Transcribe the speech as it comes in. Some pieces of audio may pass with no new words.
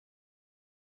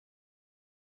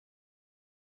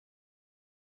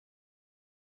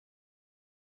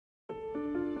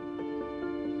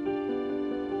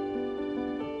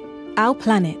Our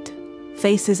planet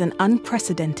faces an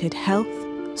unprecedented health,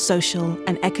 social,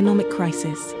 and economic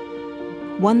crisis,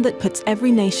 one that puts every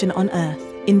nation on Earth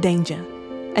in danger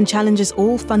and challenges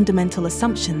all fundamental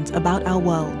assumptions about our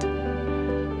world.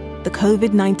 The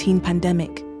COVID-19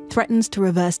 pandemic threatens to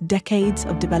reverse decades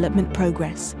of development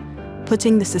progress,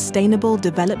 putting the Sustainable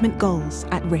Development Goals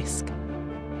at risk.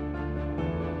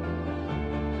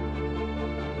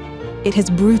 It has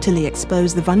brutally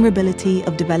exposed the vulnerability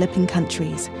of developing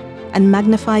countries and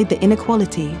magnified the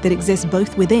inequality that exists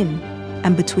both within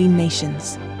and between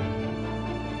nations.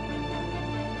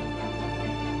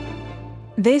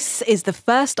 This is the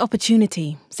first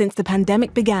opportunity since the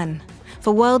pandemic began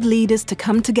for world leaders to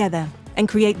come together and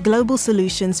create global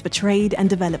solutions for trade and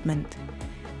development.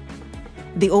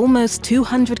 The almost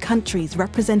 200 countries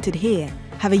represented here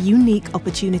have a unique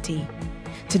opportunity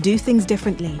to do things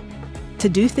differently, to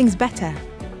do things better,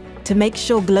 to make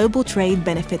sure global trade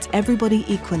benefits everybody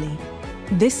equally.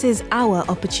 This is our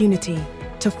opportunity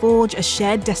to forge a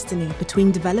shared destiny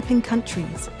between developing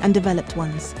countries and developed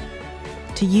ones,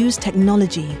 to use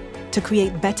technology to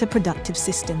create better productive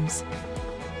systems,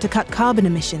 to cut carbon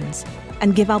emissions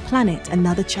and give our planet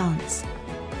another chance,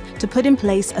 to put in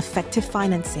place effective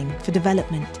financing for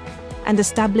development and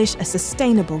establish a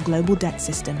sustainable global debt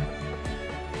system.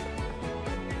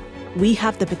 We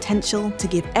have the potential to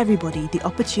give everybody the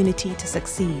opportunity to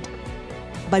succeed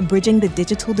by bridging the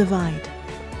digital divide,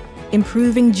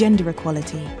 improving gender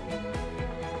equality,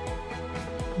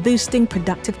 boosting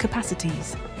productive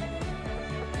capacities,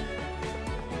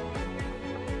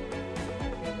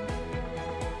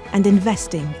 and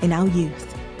investing in our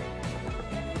youth.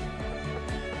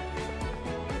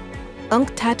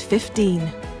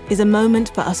 UNCTAD15 is a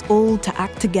moment for us all to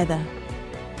act together,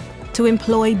 to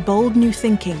employ bold new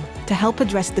thinking to help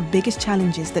address the biggest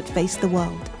challenges that face the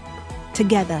world.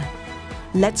 Together,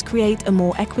 let's create a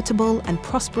more equitable and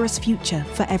prosperous future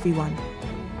for everyone.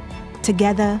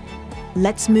 Together,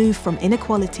 let's move from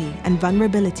inequality and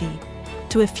vulnerability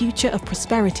to a future of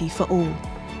prosperity for all.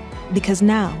 Because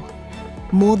now,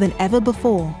 more than ever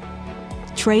before,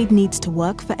 trade needs to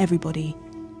work for everybody.